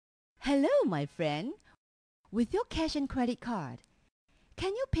Hello, my friend. With your cash and credit card,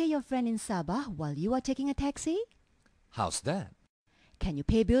 can you pay your friend in Sabah while you are taking a taxi? How's that? Can you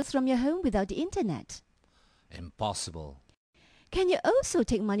pay bills from your home without the internet? Impossible. Can you also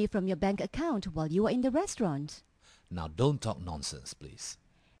take money from your bank account while you are in the restaurant? Now don't talk nonsense, please.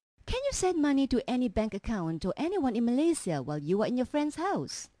 Can you send money to any bank account or anyone in Malaysia while you are in your friend's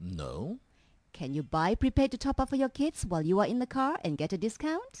house? No? Can you buy prepaid to top up for your kids while you are in the car and get a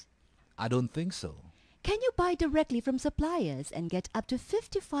discount? I don't think so. Can you buy directly from suppliers and get up to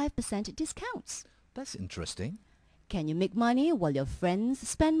 55% discounts? That's interesting. Can you make money while your friends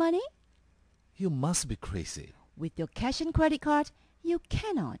spend money? You must be crazy. With your cash and credit card, you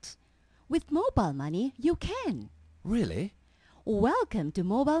cannot. With mobile money, you can. Really? Welcome to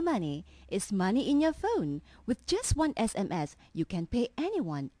Mobile Money. It's money in your phone. With just one SMS, you can pay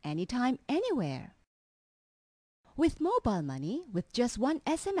anyone, anytime, anywhere. With mobile money, with just one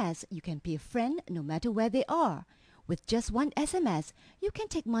SMS, you can pay a friend no matter where they are. With just one SMS, you can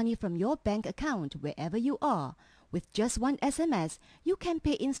take money from your bank account wherever you are. With just one SMS, you can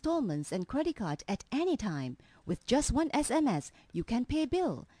pay installments and credit card at any time. With just one SMS, you can pay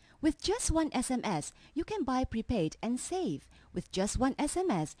bill. With just one SMS, you can buy prepaid and save. With just one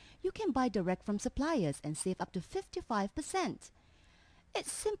SMS, you can buy direct from suppliers and save up to 55%.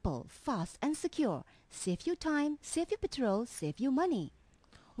 It's simple, fast and secure. Save you time, save you petrol, save you money.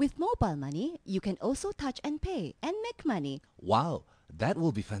 With mobile money, you can also touch and pay and make money. Wow, that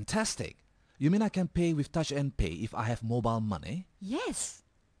will be fantastic. You mean I can pay with Touch and Pay if I have mobile money? Yes.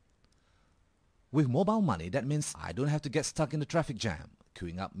 With mobile money, that means I don't have to get stuck in the traffic jam,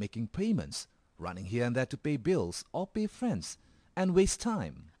 queuing up making payments, running here and there to pay bills or pay friends, and waste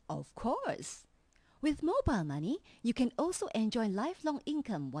time. Of course. With mobile money, you can also enjoy lifelong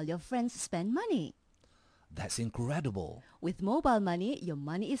income while your friends spend money. That's incredible. With mobile money, your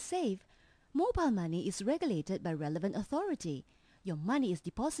money is safe. Mobile money is regulated by relevant authority. Your money is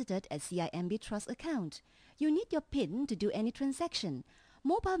deposited at CIMB Trust account. You need your PIN to do any transaction.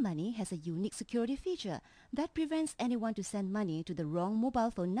 Mobile money has a unique security feature that prevents anyone to send money to the wrong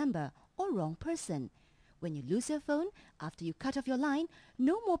mobile phone number or wrong person. When you lose your phone, after you cut off your line,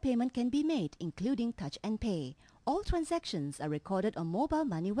 no more payment can be made, including Touch and Pay. All transactions are recorded on Mobile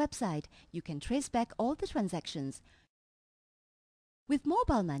Money website. You can trace back all the transactions. With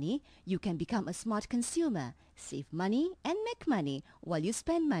mobile money, you can become a smart consumer, save money and make money while you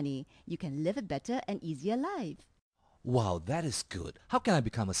spend money. You can live a better and easier life. Wow, that is good. How can I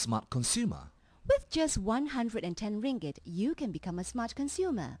become a smart consumer? With just 110 ringgit, you can become a smart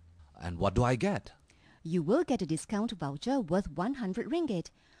consumer. And what do I get? You will get a discount voucher worth 100 ringgit.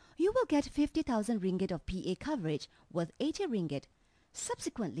 You will get 50,000 ringgit of PA coverage worth 80 ringgit.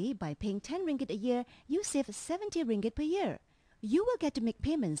 Subsequently, by paying 10 ringgit a year, you save 70 ringgit per year. You will get to make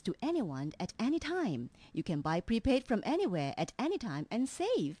payments to anyone at any time. You can buy prepaid from anywhere at any time and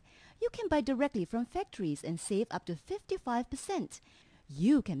save. You can buy directly from factories and save up to 55%.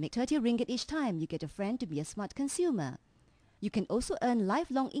 You can make 30 ringgit each time you get a friend to be a smart consumer. You can also earn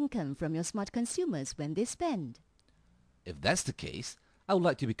lifelong income from your smart consumers when they spend. If that's the case, I would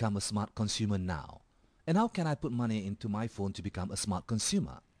like to become a smart consumer now. And how can I put money into my phone to become a smart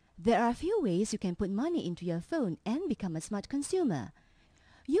consumer? There are a few ways you can put money into your phone and become a smart consumer.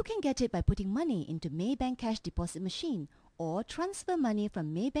 You can get it by putting money into Maybank cash deposit machine or transfer money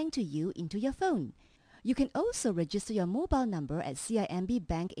from Maybank to you into your phone. You can also register your mobile number at CIMB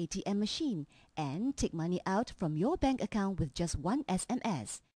Bank ATM machine and take money out from your bank account with just one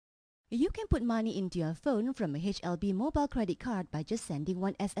SMS. You can put money into your phone from a HLB mobile credit card by just sending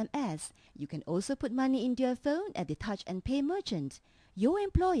one SMS. You can also put money into your phone at the Touch and Pay merchant. Your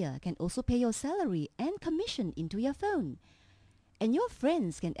employer can also pay your salary and commission into your phone. And your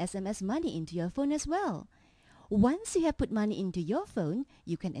friends can SMS money into your phone as well. Once you have put money into your phone,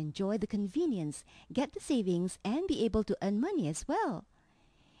 you can enjoy the convenience, get the savings, and be able to earn money as well.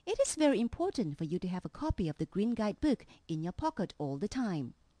 It is very important for you to have a copy of the Green Guide book in your pocket all the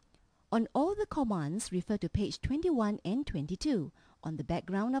time. On all the commands, refer to page 21 and 22. On the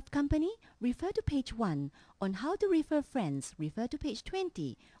background of company, refer to page 1. On how to refer friends, refer to page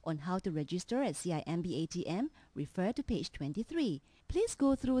 20. On how to register at CIMB ATM, refer to page 23. Please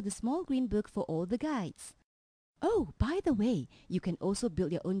go through the small green book for all the guides. Oh, by the way, you can also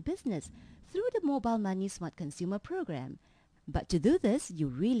build your own business through the Mobile Money Smart Consumer Program. But to do this, you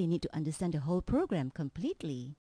really need to understand the whole program completely.